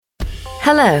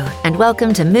Hello, and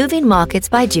welcome to Moving Markets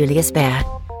by Julius Baer,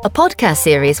 a podcast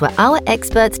series where our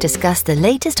experts discuss the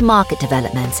latest market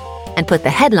developments and put the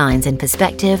headlines in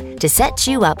perspective to set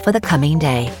you up for the coming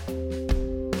day.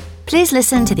 Please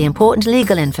listen to the important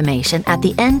legal information at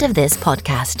the end of this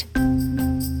podcast.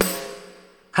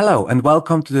 Hello, and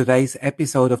welcome to today's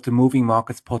episode of the Moving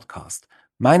Markets podcast.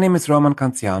 My name is Roman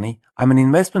Canziani. I'm an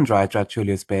investment writer at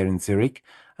Julius Baer in Zurich,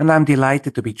 and I'm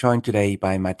delighted to be joined today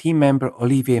by my team member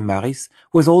Olivier Maris,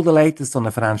 who has all the latest on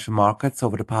the financial markets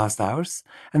over the past hours,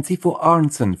 and Sifo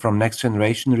Arntzen from Next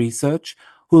Generation Research,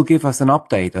 who will give us an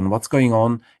update on what's going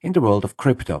on in the world of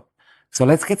crypto. So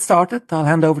let's get started. I'll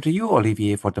hand over to you,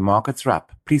 Olivier, for the markets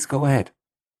wrap. Please go ahead.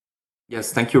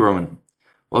 Yes, thank you, Roman.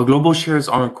 Well, global shares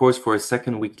are on course for a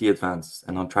second weekly advance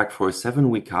and on track for a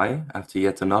 7-week high after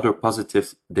yet another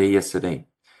positive day yesterday.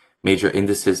 Major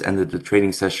indices ended the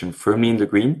trading session firmly in the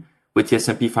green, with the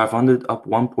S&P 500 up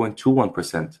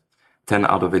 1.21%. 10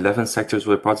 out of 11 sectors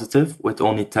were positive, with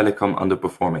only telecom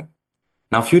underperforming.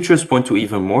 Now, futures point to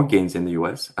even more gains in the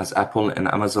US as Apple and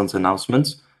Amazon's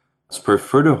announcements spur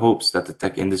further hopes that the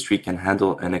tech industry can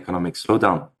handle an economic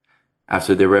slowdown.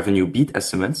 After their revenue beat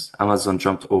estimates, Amazon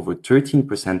jumped over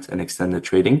 13% and extended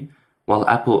trading, while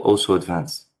Apple also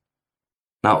advanced.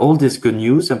 Now, all this good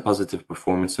news and positive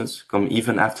performances come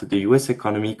even after the US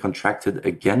economy contracted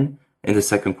again in the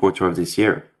second quarter of this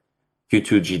year.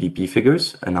 Q2 GDP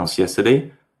figures, announced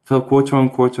yesterday, fell quarter on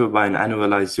quarter by an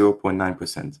annualized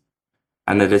 0.9%.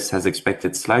 Analysts has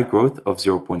expected slight growth of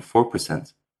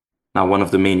 0.4%. Now, one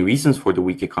of the main reasons for the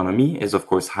weak economy is, of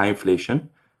course, high inflation,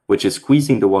 which is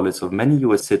squeezing the wallets of many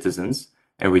US citizens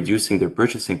and reducing their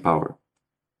purchasing power.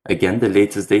 Again, the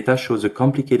latest data shows a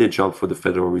complicated job for the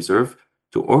Federal Reserve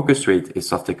to orchestrate a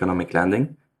soft economic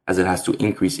landing, as it has to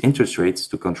increase interest rates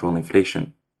to control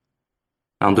inflation.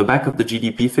 Now, on the back of the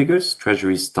GDP figures,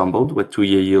 Treasuries stumbled, with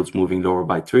 2-year yields moving lower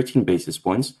by 13 basis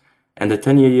points and the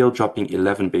 10-year yield dropping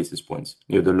 11 basis points,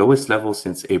 near the lowest level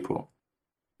since April.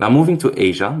 Now, moving to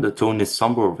Asia, the tone is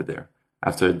somber over there,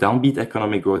 after a downbeat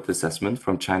economic growth assessment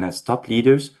from China's top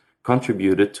leaders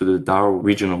contributed to the dour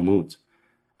regional mood.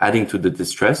 Adding to the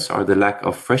distress are the lack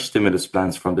of fresh stimulus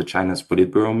plans from the China's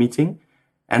Politburo meeting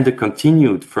and the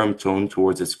continued firm tone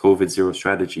towards its COVID-0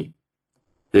 strategy.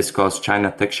 This caused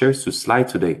China tech shares to slide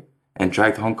today and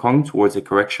dragged Hong Kong towards a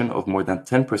correction of more than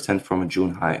 10% from a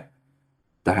June high.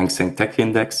 The Hang Seng Tech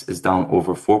Index is down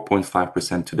over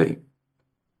 4.5% today.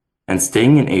 And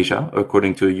staying in Asia,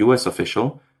 according to a US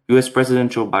official, US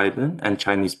President Joe Biden and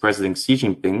Chinese President Xi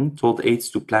Jinping told aides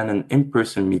to plan an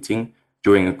in-person meeting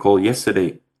during a call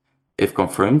yesterday. If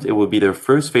confirmed, it will be their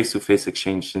first face-to-face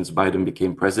exchange since Biden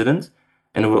became president,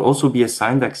 and it will also be a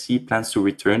sign that Xi plans to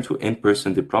return to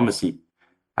in-person diplomacy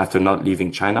after not leaving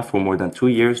China for more than 2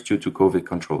 years due to COVID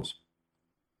controls.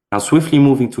 Now, swiftly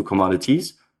moving to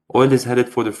commodities, oil is headed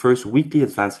for the first weekly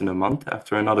advance in a month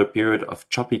after another period of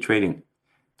choppy trading.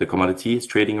 The commodity is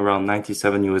trading around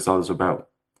 $97 a barrel.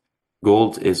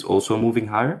 Gold is also moving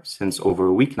higher since over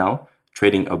a week now,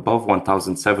 trading above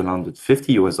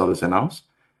 $1,750 an ounce.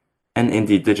 And in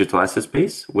the digital asset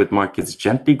space, with markets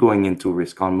gently going into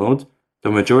risk-on mode, the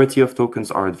majority of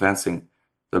tokens are advancing.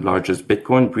 The largest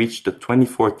Bitcoin breached the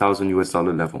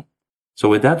 $24,000 level. So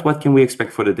with that, what can we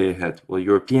expect for the day ahead? Well,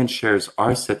 European shares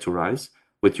are set to rise,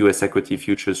 with US equity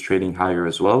futures trading higher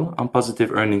as well on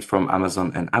positive earnings from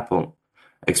Amazon and Apple.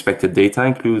 Expected data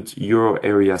includes Euro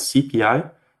area CPI,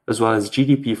 as well as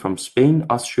GDP from Spain,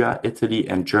 Austria, Italy,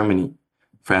 and Germany.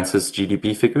 France's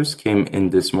GDP figures came in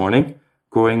this morning,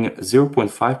 growing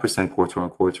 0.5% quarter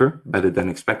on quarter, better than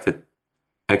expected.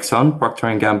 Exxon,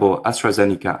 Procter & Gamble,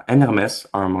 AstraZeneca, and Hermes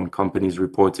are among companies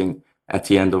reporting at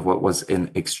the end of what was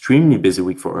an extremely busy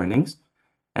week for earnings.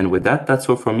 And with that, that's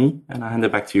all from me, and I hand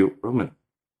it back to you, Roman.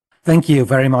 Thank you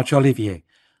very much, Olivier.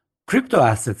 Crypto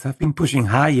assets have been pushing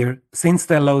higher since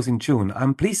their lows in June.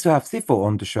 I'm pleased to have Sifo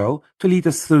on the show to lead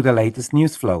us through the latest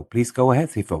news flow. Please go ahead,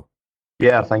 Sifo.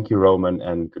 Yeah, thank you, Roman,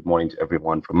 and good morning to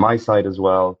everyone from my side as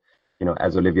well.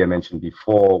 As Olivia mentioned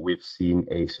before, we've seen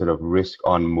a sort of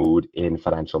risk-on mood in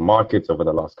financial markets over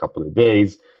the last couple of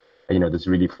days. This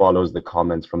really follows the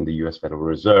comments from the US Federal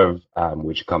Reserve,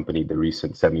 which accompanied the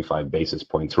recent 75 basis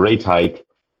points rate hike,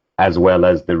 as well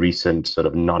as the recent sort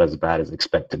of not as bad as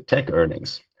expected tech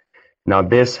earnings. Now,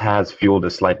 this has fueled a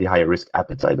slightly higher risk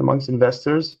appetite amongst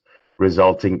investors,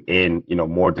 resulting in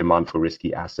more demand for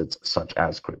risky assets such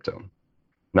as crypto.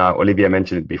 Now, Olivia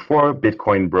mentioned it before,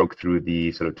 Bitcoin broke through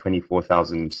the sort of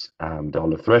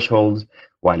 $24,000 threshold,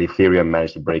 while Ethereum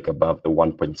managed to break above the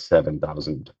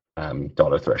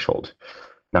 $1,700 threshold.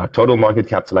 Now, total market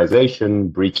capitalization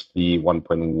breached the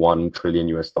 $1.1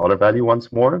 trillion value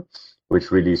once more, which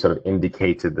really sort of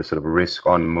indicated the sort of risk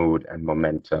on mood and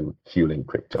momentum fueling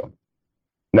crypto.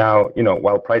 Now,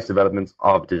 while price developments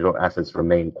of digital assets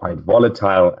remain quite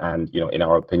volatile and, in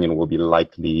our opinion, will be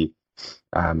likely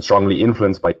strongly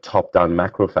influenced by top-down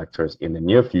macro factors in the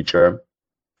near future,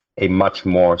 a much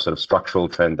more sort of structural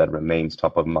trend that remains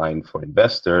top of mind for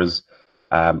investors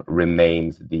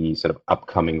remains the sort of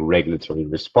upcoming regulatory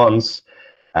response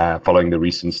following the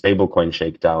recent stablecoin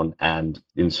shakedown and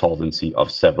insolvency of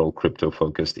several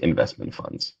crypto-focused investment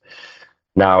funds.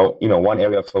 Now, one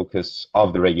area of focus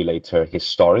of the regulator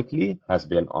historically has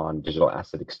been on digital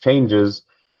asset exchanges,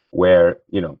 where,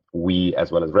 we,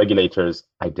 as well as regulators,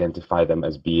 identify them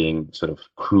as being sort of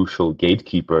crucial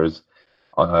gatekeepers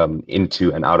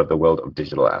into and out of the world of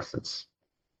digital assets.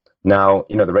 Now,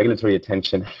 the regulatory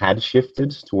attention had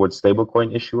shifted towards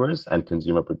stablecoin issuers and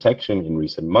consumer protection in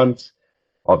recent months,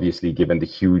 obviously given the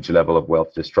huge level of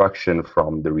wealth destruction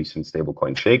from the recent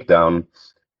stablecoin shakedown.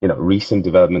 Recent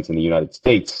developments in the United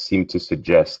States seem to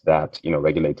suggest that,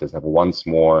 regulators have once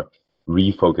more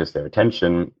refocused their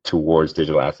attention towards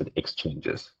digital asset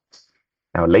exchanges.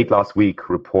 Now, late last week,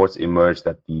 reports emerged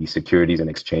that the Securities and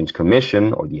Exchange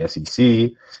Commission, or the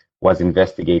SEC, was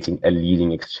investigating a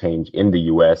leading exchange in the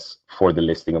US for the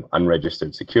listing of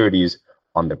unregistered securities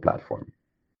on their platform.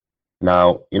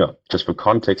 Now, just for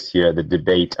context here, the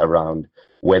debate around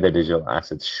whether digital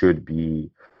assets should be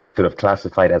sort of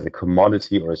classified as a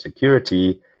commodity or a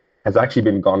security has actually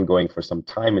been ongoing for some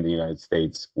time in the United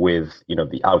States, with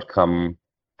the outcome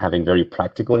having very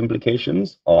practical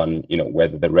implications on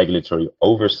whether the regulatory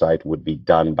oversight would be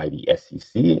done by the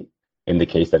SEC in the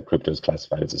case that crypto is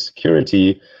classified as a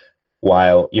security,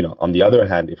 while on the other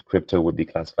hand, if crypto would be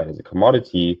classified as a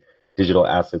commodity, digital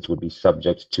assets would be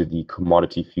subject to the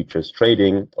Commodity Futures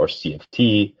Trading, or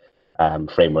CFT,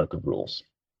 framework of rules.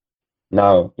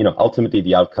 Now, ultimately,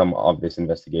 the outcome of this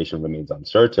investigation remains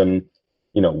uncertain.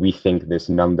 We think this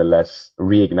nonetheless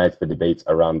reignites the debates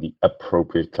around the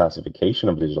appropriate classification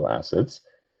of digital assets,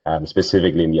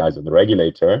 specifically in the eyes of the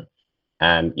regulator.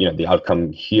 And, the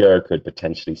outcome here could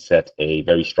potentially set a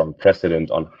very strong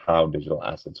precedent on how digital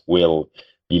assets will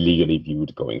be legally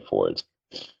viewed going forward.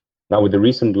 Now, with the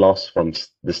recent loss from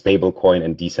the stablecoin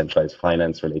and decentralized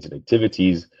finance related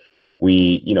activities,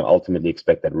 we ultimately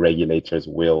expect that regulators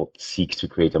will seek to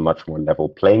create a much more level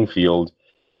playing field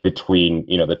between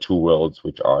the two worlds,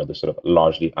 which are the sort of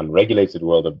largely unregulated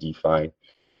world of DeFi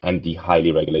and the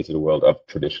highly regulated world of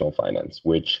traditional finance,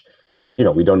 which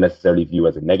we don't necessarily view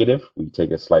as a negative. We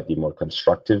take a slightly more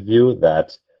constructive view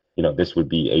that this would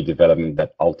be a development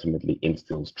that ultimately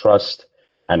instills trust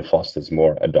and fosters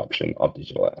more adoption of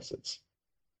digital assets.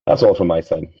 That's all from my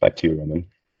side. Back to you, Roman.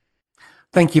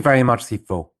 Thank you very much,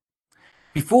 Sifo.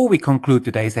 Before we conclude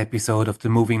today's episode of the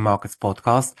Moving Markets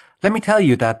podcast, let me tell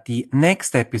you that the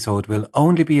next episode will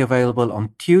only be available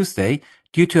on Tuesday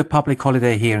due to a public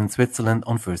holiday here in Switzerland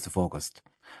on 1st of August.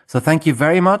 So thank you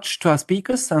very much to our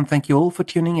speakers and thank you all for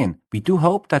tuning in. We do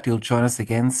hope that you'll join us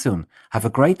again soon. Have a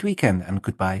great weekend and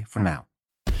goodbye for now.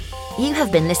 You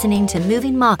have been listening to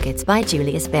Moving Markets by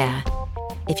Julius Baer.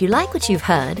 If you like what you've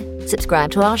heard,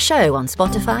 subscribe to our show on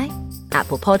Spotify,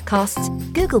 Apple Podcasts,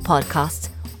 Google Podcasts,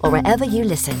 or wherever you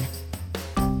listen.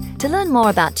 To learn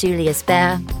more about Julius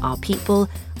Baer, our people,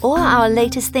 or our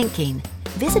latest thinking,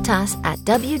 visit us at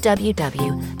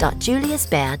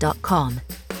www.juliusbaer.com.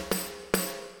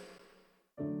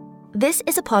 This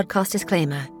is a podcast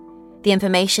disclaimer. The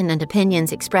information and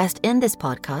opinions expressed in this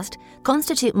podcast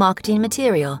constitute marketing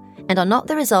material and are not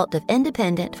the result of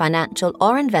independent financial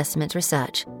or investment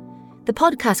research. The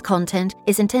podcast content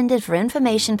is intended for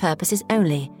information purposes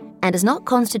only and does not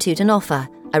constitute an offer,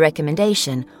 a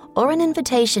recommendation, or an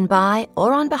invitation by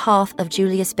or on behalf of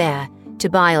Julius Baer to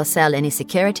buy or sell any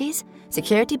securities,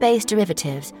 security-based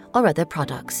derivatives, or other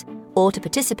products, or to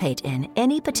participate in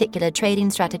any particular trading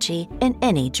strategy in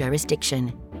any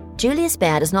jurisdiction. Julius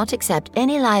Baer does not accept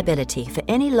any liability for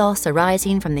any loss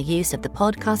arising from the use of the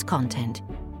podcast content.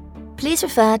 Please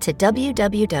refer to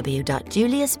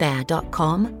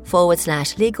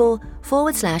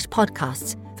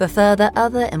www.juliusbaer.com/legal/podcasts for further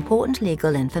other important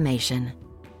legal information.